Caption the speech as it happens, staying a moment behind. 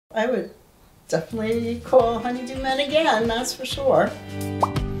I would definitely call Honeydew Men again, that's for sure.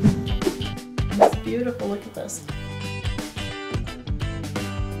 It's beautiful, look at this.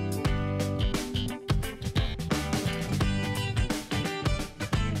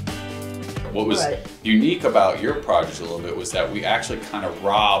 What was unique about your project a little bit was that we actually kind of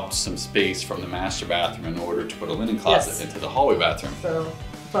robbed some space from the master bathroom in order to put a linen closet into the hallway bathroom. So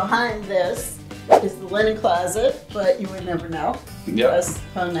behind this is the linen closet, but you would never know. Yep. That's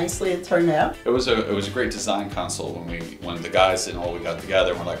how nicely it turned out. It was a great design consult when the guys and all we got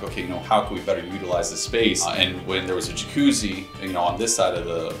together and we're like, okay, how can we better utilize the space? And when there was a jacuzzi, on this side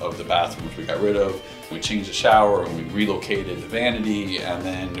of the bathroom, which we got rid of, we changed the shower and we relocated the vanity, and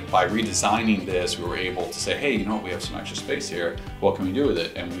then by redesigning this, we were able to say, hey, we have some extra space here. What can we do with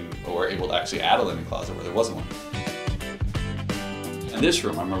it? And we were able to actually add a linen closet where there wasn't one. In this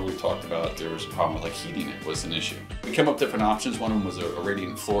room, I remember we talked about there was a problem with heating it was an issue. We came up with different options. One of them was a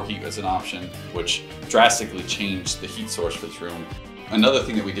radiant floor heat as an option, which drastically changed the heat source for this room. Another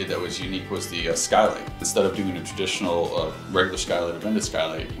thing that we did that was unique was the skylight. Instead of doing a traditional regular skylight or vented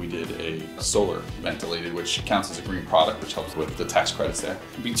skylight, we did a solar ventilated, which counts as a green product, which helps with the tax credits there.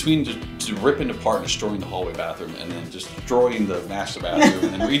 Between just ripping apart and destroying the hallway bathroom and then just destroying the master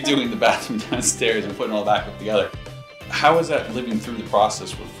bathroom and then redoing the bathroom downstairs and putting it all back up together. How is that living through the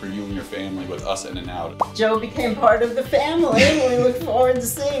process for you and your family with us in and out? Joe became part of the family. We look forward to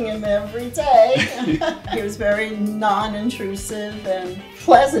seeing him every day. He was very non-intrusive and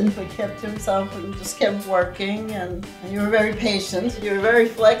pleasant, but kept himself and just kept working. And you were very patient. You were very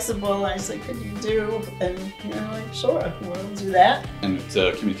flexible. I said, could you do? And you're like, sure, we'll do that. And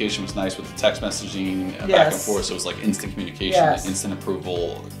the communication was nice with the text messaging back and forth. So it was like instant communication, instant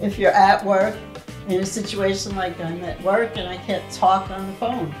approval. If you're at work, in a situation like I'm at work and I can't talk on the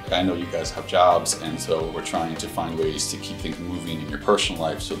phone. I know you guys have jobs, and so we're trying to find ways to keep things moving in your personal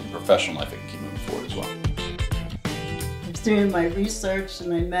life so the professional life can keep moving forward as well. I was doing my research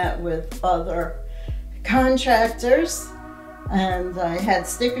and I met with other contractors, and I had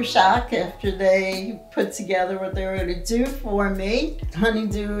sticker shock after they put together what they were going to do for me.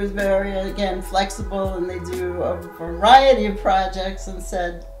 Honeydew is very, again, flexible, and they do a variety of projects, and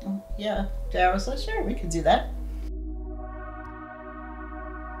said, yeah, Darryl said, sure, we could do that.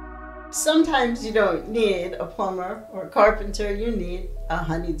 Sometimes you don't need a plumber or a carpenter, you need a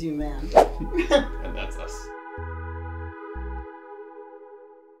honeydew man. And that's us.